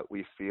Han that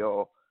we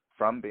feel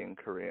from being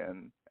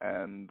Korean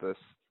and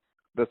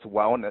this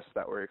wellness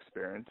that we're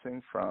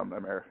experiencing from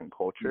American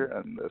culture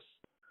and this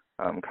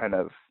kind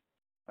of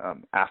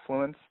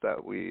affluence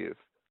that we've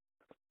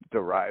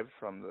derived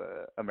from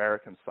the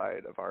American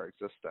side of our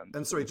existence.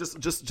 And sorry,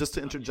 just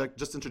to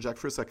interject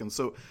for a second.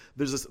 So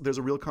there's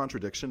a real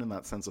contradiction in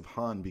that sense of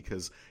Han,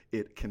 because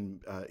it can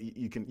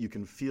you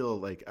can feel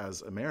like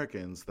as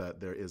Americans that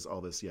there is all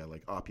this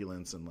like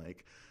opulence and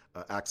like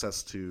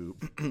access to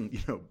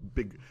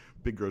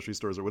big grocery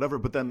stores or whatever,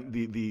 but then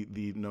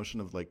the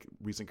notion of like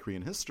recent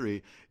Korean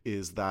history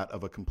is that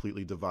of a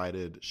completely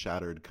divided,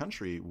 shattered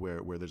country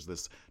where there's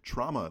this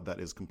trauma that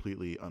is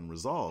completely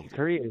unresolved.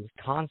 Korea has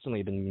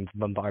constantly been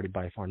bombarded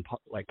by foreign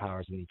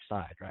powers on each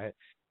side, right?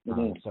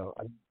 Mm-hmm. So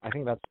I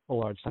think that's a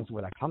large sense of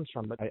where that comes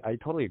from. But I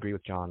totally agree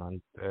with John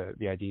on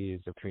the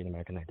ideas of Korean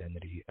American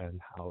identity and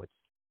how it's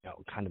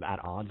kind of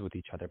at odds with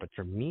each other. But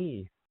for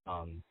me,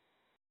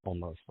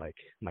 almost like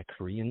my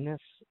Koreanness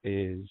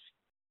is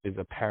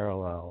a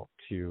parallel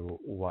to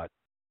what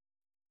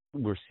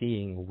we're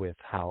seeing with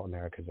how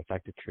America's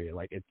affected Korea.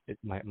 Like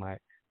my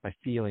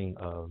feeling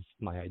of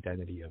my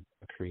identity of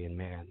a Korean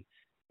man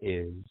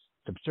is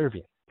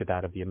subservient to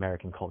that of the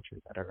American culture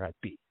that are at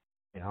B.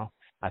 You know,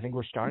 I think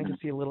we're starting to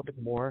see a little bit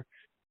more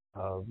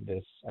of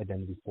this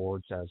identity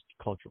forged as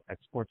cultural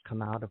exports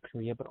come out of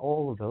Korea, but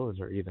all of those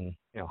are even,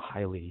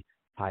 highly,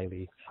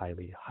 highly,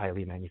 highly,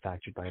 highly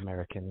manufactured by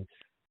American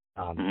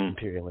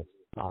imperialist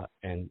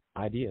and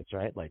ideas,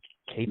 right? Like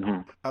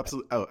K-pop.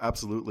 Absolutely. Oh,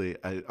 absolutely.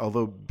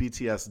 Although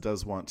BTS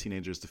does want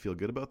teenagers to feel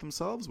good about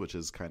themselves, which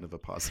is kind of a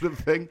positive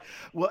thing.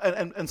 Well,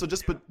 and so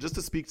just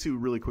to speak to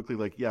really quickly,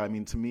 like, yeah, I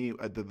mean, to me,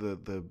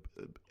 the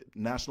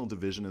national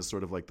division is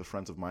sort of like the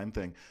front of mind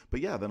thing. But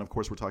yeah, then of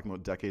course we're talking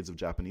about decades of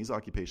Japanese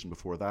occupation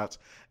before that,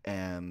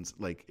 and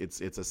like it's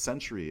a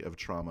century of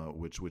trauma,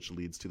 which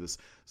leads to this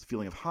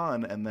feeling of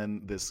Han, and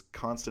then this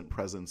constant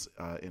presence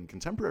in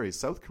contemporary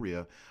South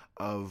Korea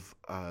of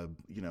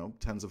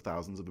tens of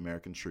thousands of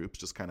American troops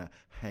just kind of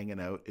hanging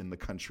out in the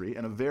country,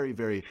 and a very,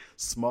 very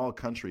small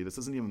country. This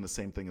isn't even the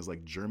same thing as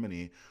like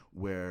Germany,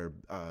 where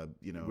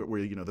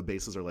the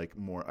bases are like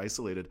more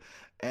isolated.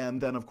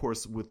 And then of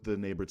course with the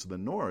neighbor to the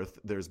north,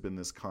 there's been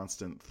this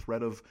constant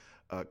threat of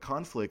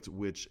conflict,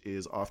 which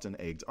is often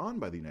egged on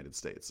by the United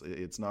States.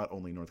 It's not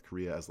only North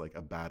Korea as like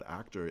a bad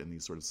actor in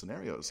these sort of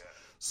scenarios.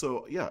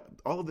 So yeah,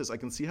 all of this, I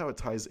can see how it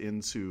ties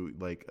into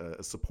like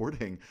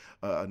supporting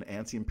an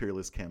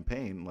anti-imperialist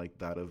campaign like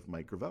that of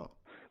Mike Gravel.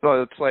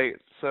 Well, it's like,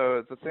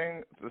 so the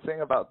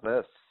thing about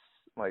this,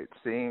 like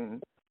seeing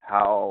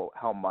how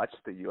much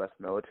the U.S.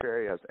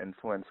 military has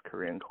influenced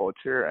Korean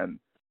culture and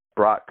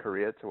brought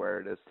Korea to where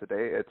it is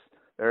today,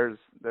 there's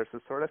a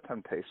sort of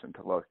temptation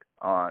to look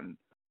on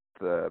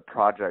the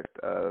project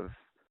of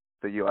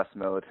the U.S.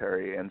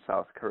 military in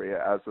South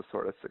Korea as a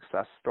sort of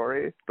success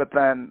story, but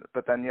then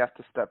you have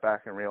to step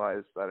back and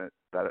realize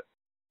that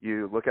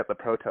you look at the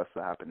protests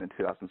that happened in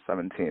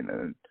 2017,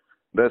 and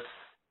this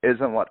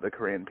isn't what the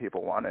Korean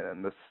people wanted,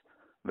 and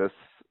this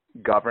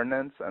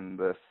governance and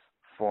this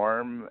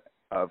form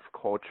of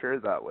culture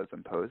that was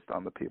imposed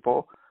on the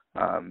people.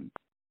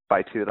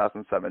 By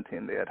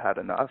 2017, they had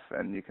enough,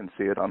 and you can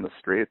see it on the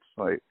streets.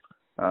 Like,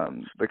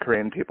 the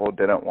Korean people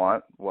didn't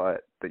want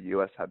what the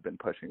U.S. had been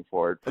pushing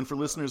forward. And for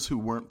listeners who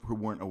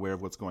weren't aware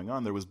of what's going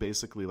on, there was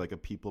basically like a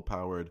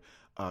people-powered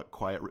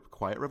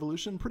quiet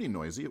revolution, pretty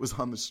noisy. It was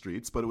on the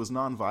streets, but it was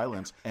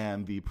nonviolent.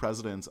 And the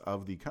president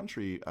of the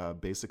country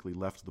basically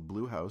left the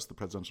Blue House, the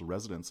presidential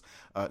residence.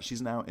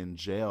 She's now in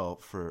jail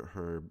for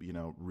her,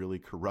 really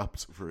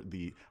corrupt, for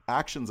the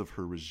actions of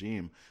her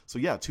regime. So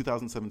yeah,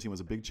 2017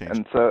 was a big change.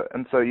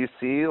 And so you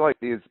see like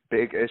these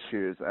big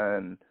issues,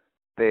 and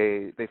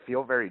they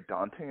feel very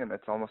daunting, and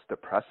it's almost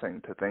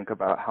depressing to think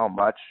about how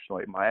much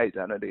like my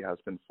identity has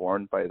been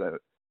formed by the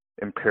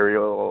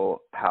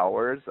imperial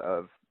powers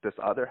of this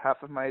other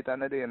half of my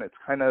identity, and it's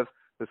kind of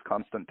this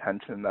constant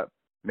tension that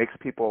makes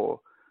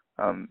people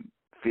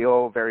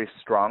feel very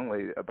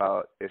strongly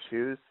about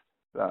issues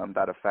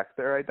that affect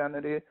their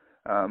identity.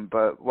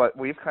 But what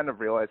we've kind of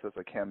realized as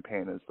a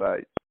campaign is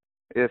that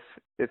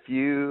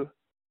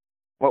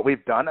what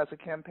we've done as a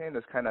campaign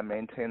is kind of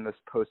maintain this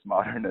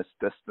postmodernist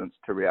distance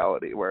to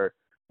reality, where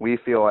we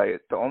feel like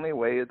the only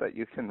way that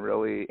you can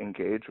really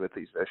engage with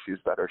these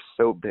issues that are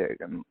so big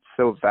and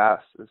so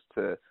vast is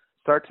to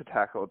start to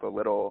tackle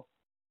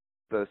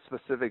the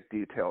specific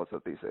details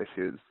of these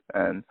issues,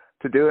 and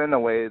to do it in a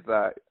way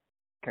that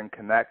can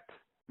connect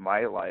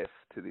my life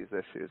to these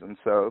issues. And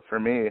so for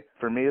me,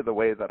 the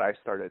way that I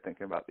started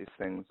thinking about these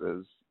things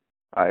is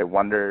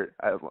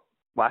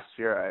last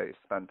year I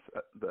spent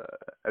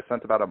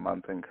about a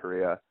month in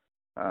Korea,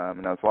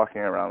 and I was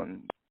walking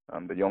around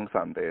the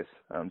Yongsan base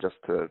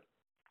just to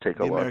take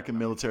a look. The American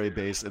military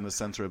base in the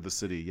center of the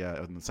city,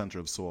 yeah, in the center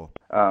of Seoul.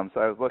 So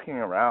I was looking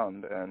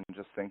around and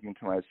just thinking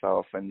to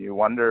myself, and you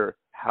wonder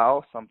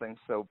how something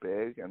so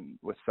big and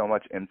with so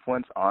much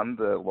influence on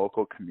the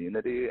local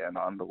community and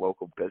on the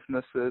local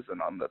businesses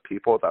and on the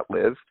people that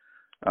live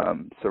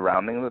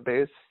surrounding the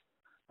base,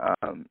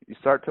 you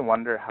start to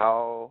wonder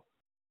how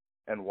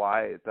and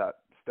why that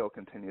still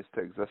continues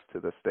to exist to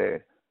this day.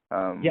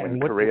 When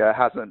Korea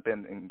hasn't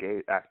been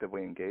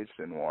actively engaged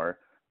in war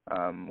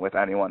with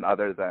anyone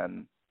other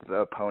than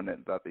the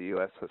opponent that the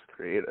U.S. has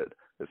created,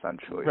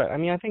 essentially. Right. I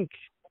mean, I think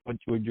what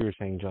you were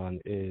saying, John,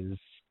 is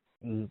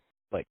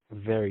like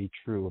very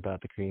true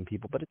about the Korean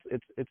people, but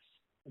it's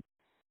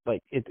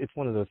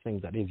one of those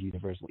things that is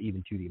universal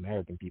even to the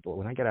American people.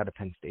 When I get out of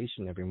Penn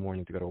Station every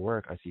morning to go to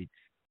work, I see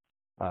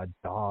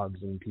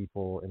dogs and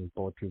people in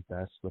bulletproof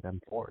vests with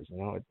M4s.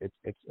 It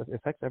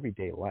affects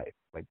everyday life.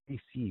 Like, we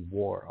see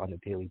war on a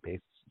daily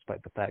basis,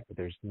 despite the fact that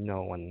there's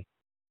no one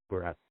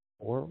we're at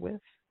war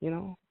with. I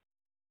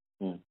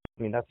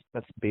mean, that's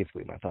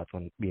basically my thoughts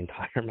on the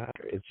entire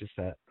matter. It's just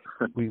that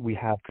we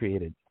have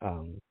created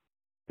a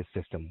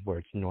system where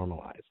it's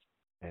normalized,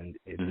 and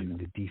it is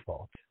the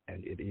default,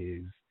 and it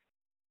is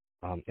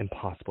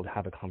impossible to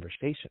have a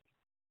conversation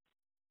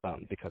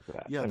because of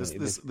that. Yeah,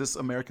 this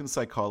American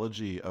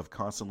psychology of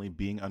constantly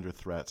being under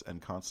threat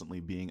and constantly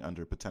being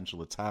under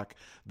potential attack,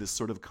 this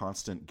sort of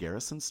constant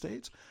garrison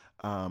state,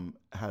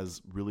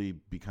 has really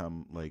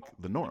become like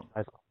the norm.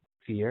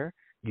 Fear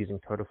using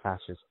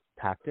proto-fascist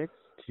tactics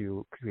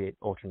to create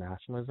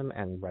ultranationalism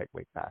and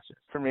right-wing fascism.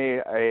 For me,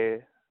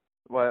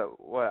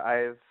 what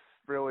I've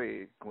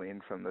really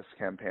gleaned from this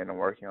campaign and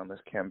working on this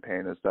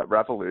campaign is that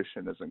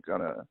revolution isn't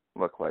going to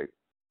look like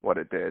what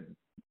it did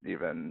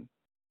even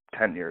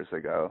 10 years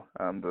ago.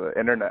 The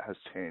internet has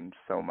changed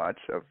so much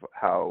of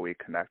how we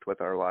connect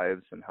with our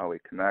lives and how we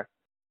connect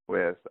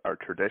with our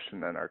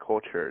tradition and our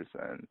cultures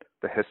and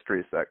the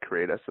histories that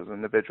create us as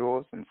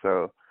individuals. And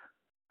so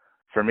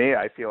for me,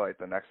 I feel like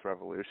the next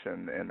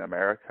revolution in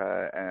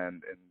America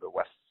and in the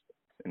West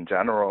in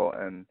general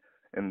and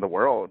in the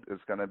world is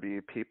going to be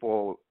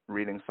people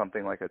reading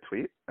something like a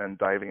tweet and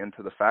diving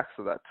into the facts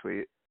of that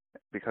tweet,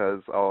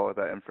 because all of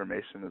that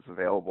information is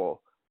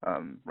available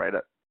right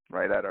at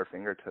our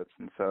fingertips.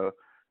 And so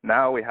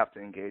now we have to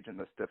engage in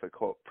this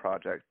difficult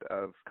project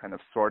of kind of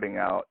sorting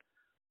out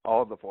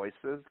all the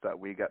voices that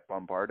we get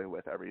bombarded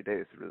with every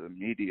day through the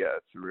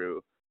media,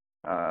 through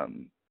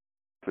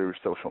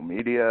social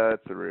media,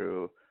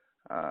 through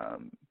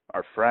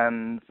our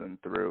friends,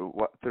 and through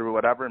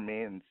whatever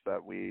means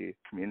that we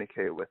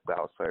communicate with the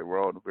outside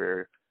world.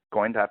 We're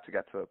going to have to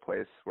get to a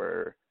place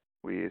where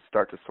we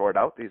start to sort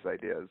out these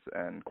ideas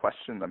and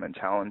question them and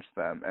challenge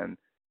them and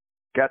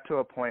get to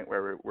a point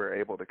where we're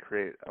able to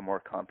create a more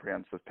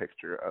comprehensive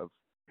picture of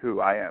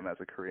who I am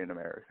as a Korean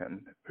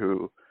American,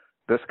 who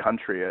this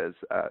country is,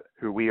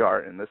 who we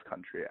are in this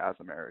country as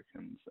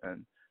Americans,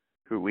 and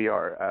who we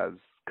are as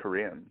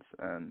Koreans.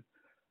 And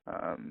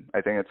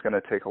I think it's going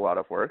to take a lot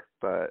of work,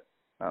 but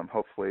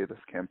hopefully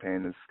this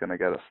campaign is going to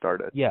get us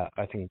started. Yeah,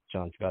 I think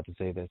John's about to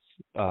say this,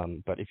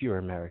 but if you're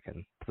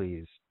American,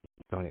 please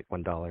donate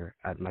 $1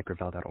 at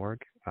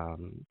microvel.org.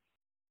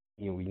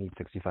 We need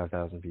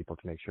 65,000 people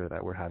to make sure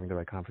that we're having the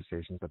right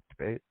conversations of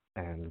debate,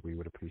 and we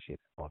would appreciate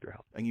all of your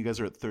help. And you guys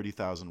are at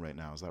 30,000 right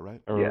now, is that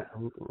right? Yeah.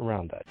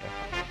 Around that, yeah.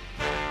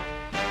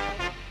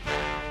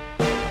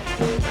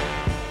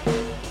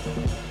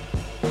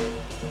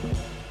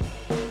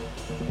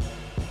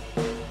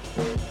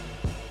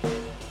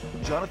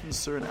 Jonathan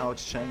Sir and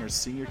Alex Chang are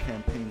senior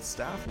campaign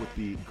staff with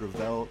the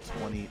Gravel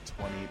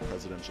 2020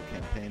 presidential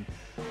campaign.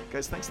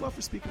 Guys, thanks a lot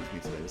for speaking with me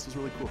today. This was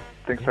really cool.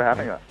 Thanks for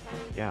having us.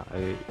 Yeah,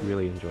 I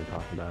really enjoyed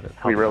talking about it.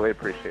 We really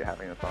appreciate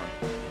having us on.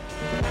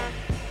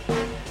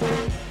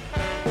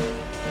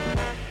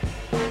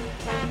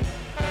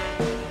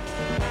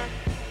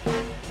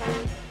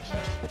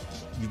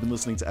 You've been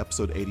listening to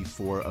episode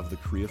 84 of The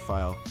Korea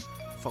File.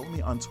 Follow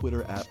me on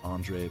Twitter at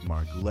Andre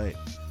Margoulet.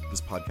 This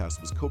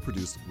podcast was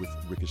co-produced with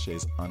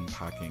Ricochet's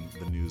Unpacking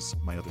the News,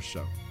 my other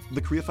show. The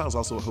Korea File is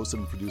also hosted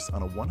and produced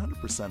on a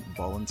 100%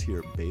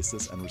 volunteer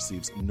basis and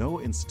receives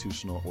no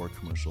institutional or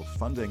commercial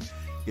funding.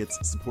 It's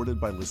supported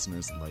by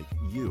listeners like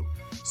you.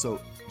 So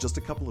just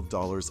a couple of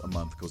dollars a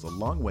month goes a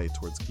long way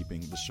towards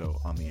keeping the show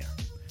on the air.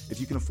 If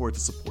you can afford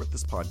to support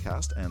this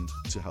podcast and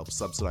to help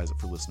subsidize it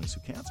for listeners who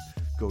can't,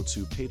 go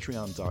to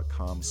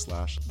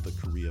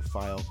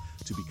patreon.com/thekoreafile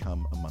to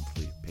become a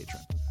monthly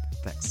patron.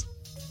 Thanks.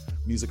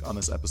 Music on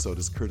this episode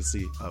is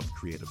courtesy of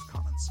Creative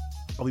Commons.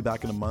 I'll be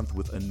back in a month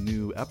with a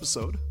new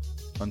episode.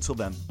 Until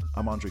then,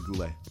 I'm Andre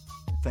Goulet.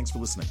 Thanks for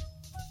listening.